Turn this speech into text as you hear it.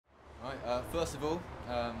First of all,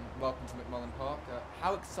 welcome to McMullen Park.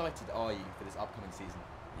 How excited are you for this upcoming season?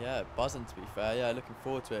 Yeah, buzzing to be fair. Yeah, looking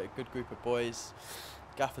forward to it. A good group of boys.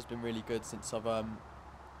 Gaffer's been really good since I've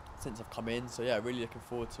come in. So yeah, really looking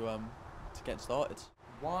forward to getting started.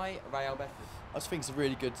 Why Real Bedford? I just think it's a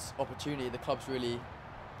really good opportunity. The club's really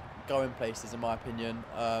going places, in my opinion.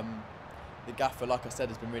 The gaffer, like I said,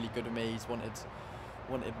 has been really good with me. He's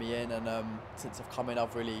wanted me in, and since I've come in,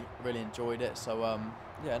 I've really enjoyed it. So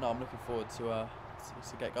yeah, no, I'm looking forward to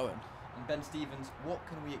get going. And Ben Stevens, what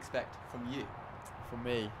can we expect from you? From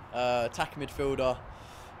me, attacking midfielder.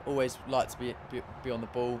 Always like to be on the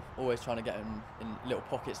ball. Always trying to get in little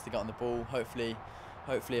pockets to get on the ball. Hopefully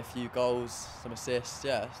a few goals, some assists.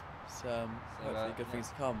 Yeah, hopefully good things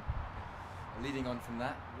to come. Leading on from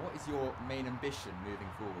that, what is your main ambition moving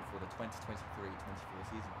forward for the 2023-24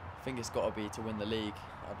 season? I think it's got to be to win the league.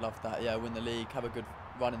 I'd love that. Yeah, win the league, have a good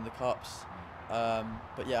run in the cups.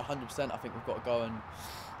 But yeah, 100%. I think we've got to go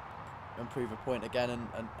and prove a point again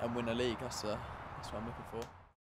and win the league. That's what I'm looking for.